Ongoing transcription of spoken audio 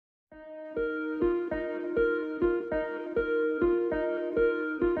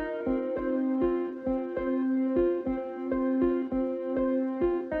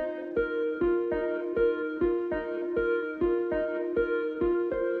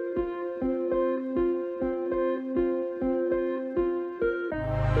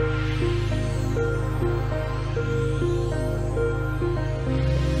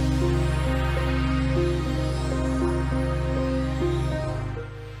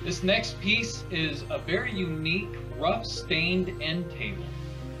This next piece is a very unique rough stained end table.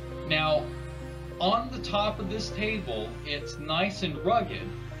 Now, on the top of this table, it's nice and rugged,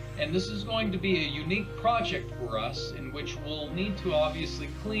 and this is going to be a unique project for us in which we'll need to obviously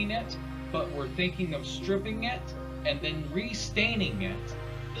clean it, but we're thinking of stripping it and then restaining it,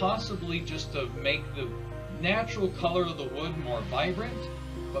 possibly just to make the natural color of the wood more vibrant,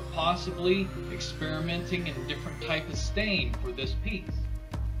 but possibly experimenting in a different type of stain for this piece.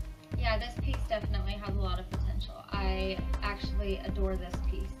 Yeah, this piece definitely has a lot of potential. I actually adore this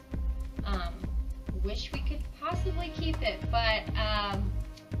piece. Wish we could possibly keep it, but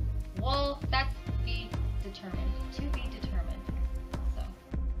well, that's be determined. To be determined. So.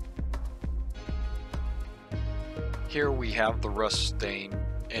 Here we have the rust stain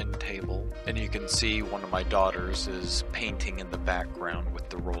end table, and you can see one of my daughters is painting in the background with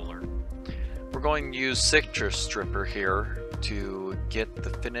the roller. We're going to use Citrus Stripper here to get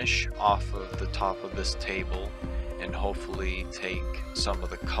the finish off of the top of this table and hopefully take some of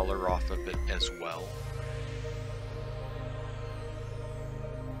the color off of it as well.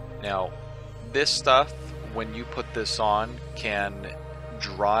 Now, this stuff, when you put this on, can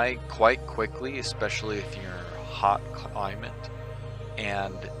dry quite quickly, especially if you're in a hot climate.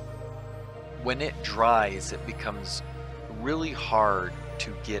 And when it dries, it becomes really hard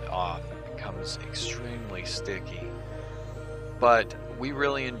to get off. It becomes extremely sticky. But we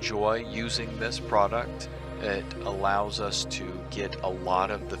really enjoy using this product. It allows us to get a lot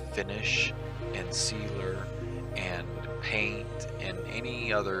of the finish and sealer and paint and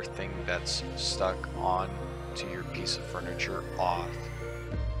any other thing that's stuck on to your piece of furniture off.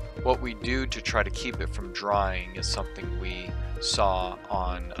 What we do to try to keep it from drying is something we saw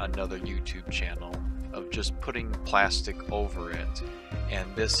on another YouTube channel of just putting plastic over it,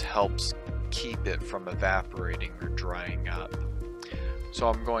 and this helps keep it from evaporating or drying up. So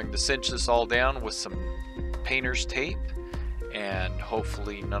I'm going to cinch this all down with some painter's tape, and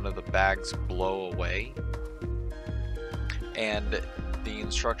hopefully none of the bags blow away. And the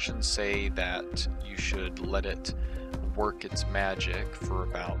instructions say that you should let it work its magic for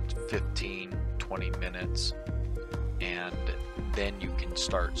about 15-20 minutes, and then you can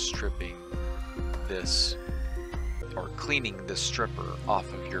start stripping this or cleaning this stripper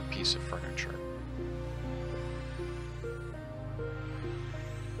off of your piece of furniture.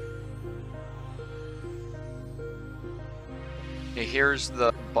 Here's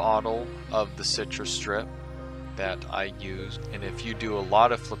the bottle of the citrus strip that I use, and if you do a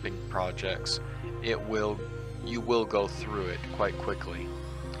lot of flipping projects, you will go through it quite quickly.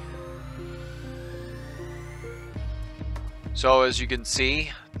 So as you can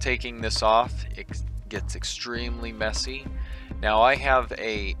see, taking this off, it gets extremely messy. Now I have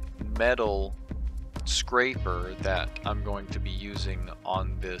a metal scraper that I'm going to be using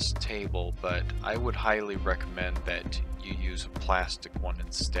on this table, but I would highly recommend that you use a plastic one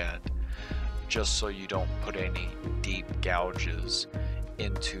instead, just so you don't put any deep gouges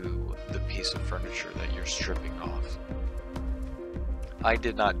into the piece of furniture that you're stripping off. I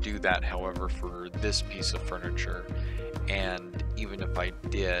did not do that, however, for this piece of furniture, and even if I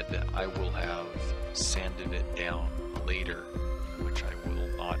did, I will have sanded it down later, in which I will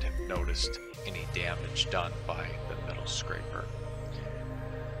not have noticed any damage done by the metal scraper.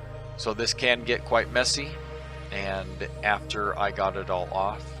 So this can get quite messy, and after I got it all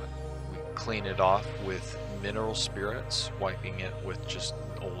off, we clean it off with mineral spirits, wiping it with just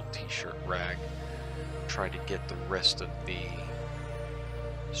an old t-shirt rag. Try to get the rest of the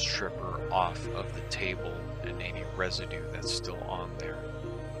stripper off of the table and any residue that's still on there.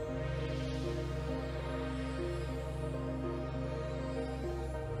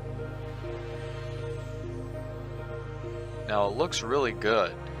 Now it looks really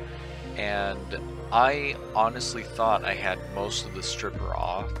good, and I honestly thought I had most of the stripper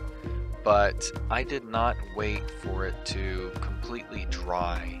off, but I did not wait for it to completely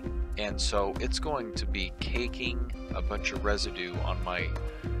dry, and so it's going to be caking a bunch of residue on my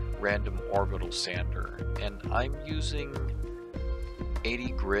random orbital sander, and I'm using 80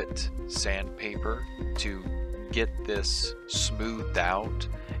 grit sandpaper to get this smoothed out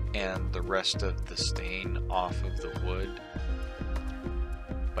and the rest of the stain off of the wood.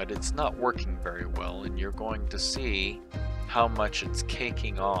 But it's not working very well, and you're going to see how much it's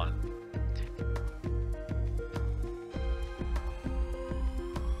caking on.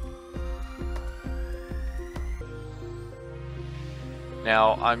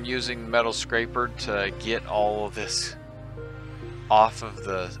 Now I'm using metal scraper to get all of this off of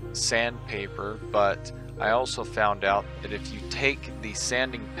the sandpaper, but I also found out that if you take the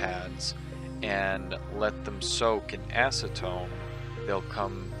sanding pads and let them soak in acetone, they'll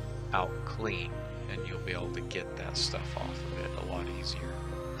come out clean and you'll be able to get that stuff off of it a lot easier.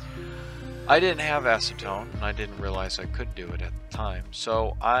 I didn't have acetone and I didn't realize I could do it at the time,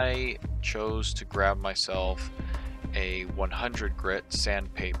 so I chose to grab myself a 100 grit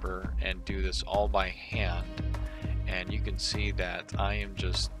sandpaper and do this all by hand. And you can see that I am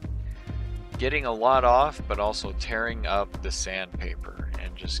just getting a lot off, but also tearing up the sandpaper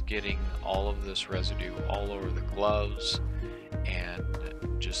and just getting all of this residue all over the gloves and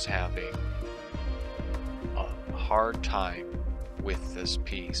just having a hard time with this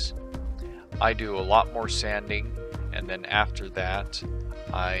piece. I do a lot more sanding, and then after that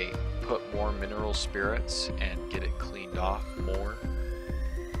I put more mineral spirits and get it cleaned off more.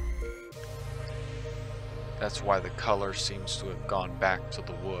 That's why the color seems to have gone back to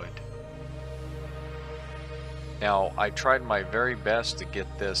the wood. Now, I tried my very best to get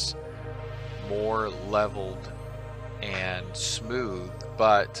this more leveled and smooth,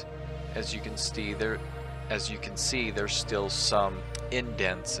 but as you can see there's still some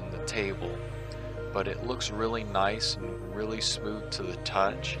indents in the table, but it looks really nice and really smooth to the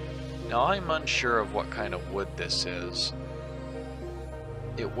touch. Now, I'm unsure of what kind of wood this is.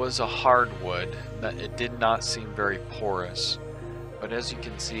 It was a hardwood. It did not seem very porous, but as you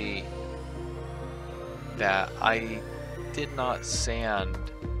can see that I did not sand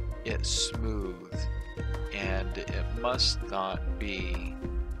it smooth, and it must not be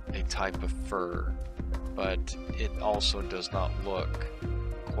a type of fir, but it also does not look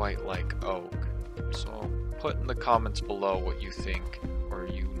quite like oak. So put in the comments below what you think or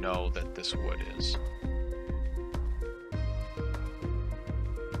you know that this wood is.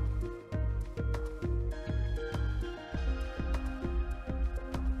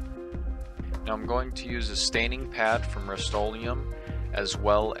 Now I'm going to use a staining pad from Rust-Oleum, as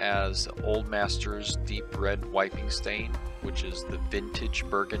well as Old Master's Deep Red Wiping Stain, which is the Vintage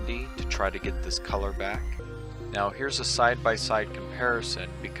Burgundy, to try to get this color back. Now here's a side-by-side comparison,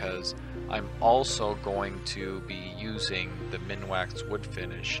 because I'm also going to be using the Minwax wood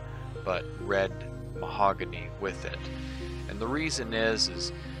finish, but red mahogany with it. And the reason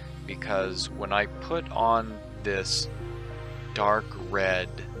is because when I put on this dark red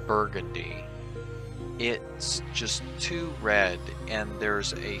burgundy, it's just too red, and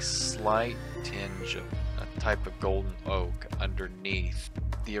there's a slight tinge of a type of golden oak underneath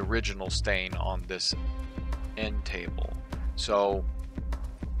the original stain on this end table. So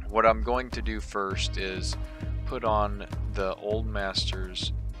what I'm going to do first is put on the Old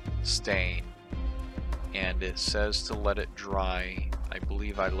Master's stain, and it says to let it dry. I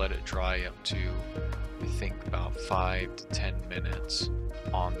believe I let it dry up to, I think, about 5 to 10 minutes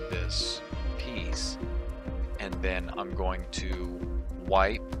on this piece, and then I'm going to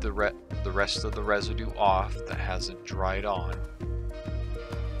wipe the rest of the residue off that hasn't dried on,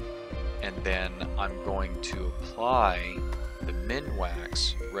 and then I'm going to apply the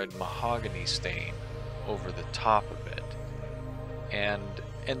Minwax red mahogany stain over the top of it. And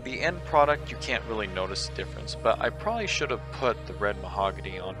in the end product you can't really notice the difference, but I probably should have put the red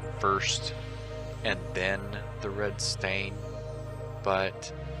mahogany on first and then the red stain,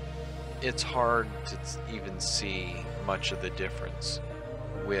 but it's hard to even see much of the difference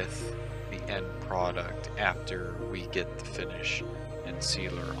with the end product after we get the finish and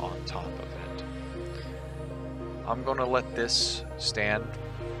sealer on top of it. I'm going to let this stand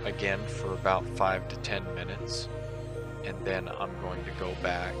again for about 5 to 10 minutes, and then I'm going to go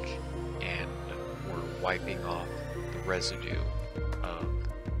back and we're wiping off the residue of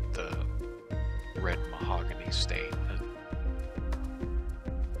the red mahogany stain.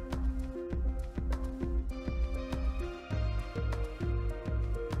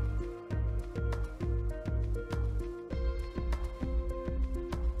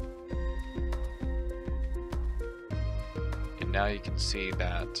 Now you can see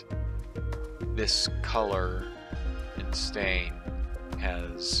that this color and stain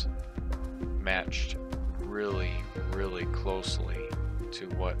has matched really, really closely to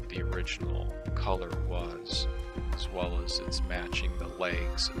what the original color was, as well as it's matching the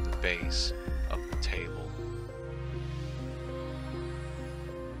legs and the base of the table.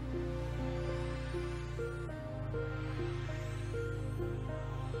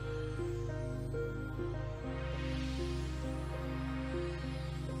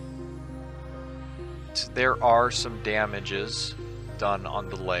 There are some damages done on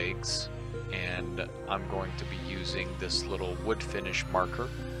the legs, and I'm going to be using this little wood finish marker,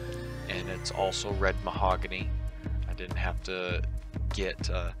 and it's also red mahogany. I didn't have to get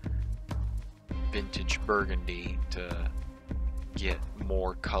vintage burgundy to get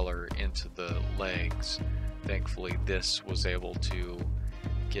more color into the legs, thankfully this was able to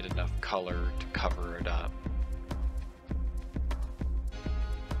get enough color to cover it up.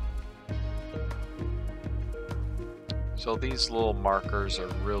 So these little markers are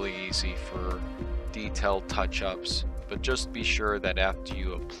really easy for detailed touch-ups, but just be sure that after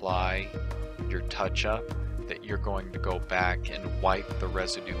you apply your touch-up that you're going to go back and wipe the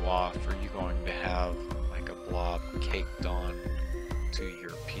residue off, or you're going to have like a blob caked on to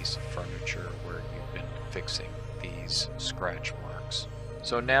your piece of furniture where you've been fixing these scratch marks.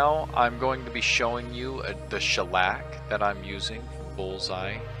 So now I'm going to be showing you the shellac that I'm using from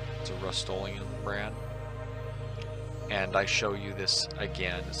Bullseye. It's a Rust-Oleum brand. And I show you this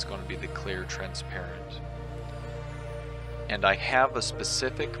again. It's going to be the clear transparent. And I have a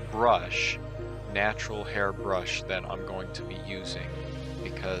specific brush, natural hair brush, that I'm going to be using,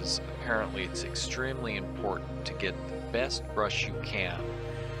 because apparently it's extremely important to get the best brush you can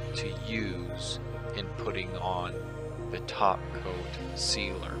to use in putting on the top coat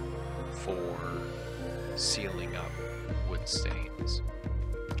sealer for sealing up wood stains.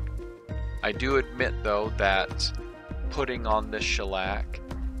 I do admit though that putting on this shellac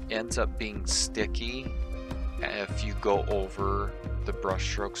ends up being sticky if you go over the brush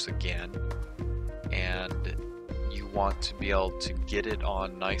strokes again, and you want to be able to get it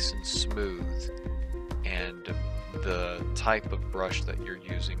on nice and smooth, and the type of brush that you're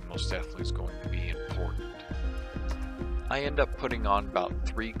using most definitely is going to be important. I end up putting on about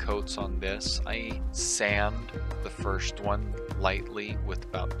 3 coats on this. I sand the first one lightly with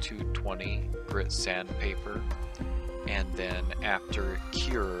about 220 grit sandpaper, and then after it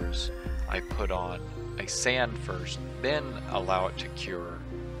cures I sand first, then allow it to cure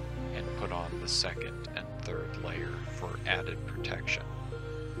and put on the second and third layer for added protection.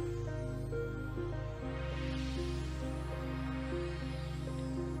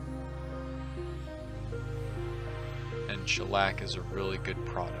 And shellac is a really good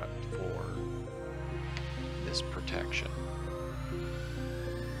product for this protection.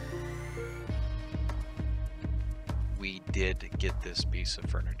 We did get this piece of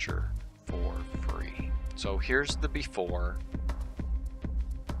furniture for free. So here's the before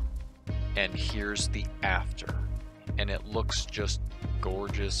and here's the after, and it looks just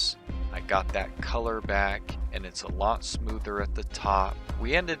gorgeous. I got that color back and it's a lot smoother at the top.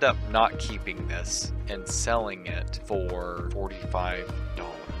 We ended up not keeping this and selling it for $45.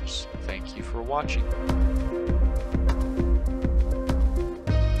 Thank you for watching.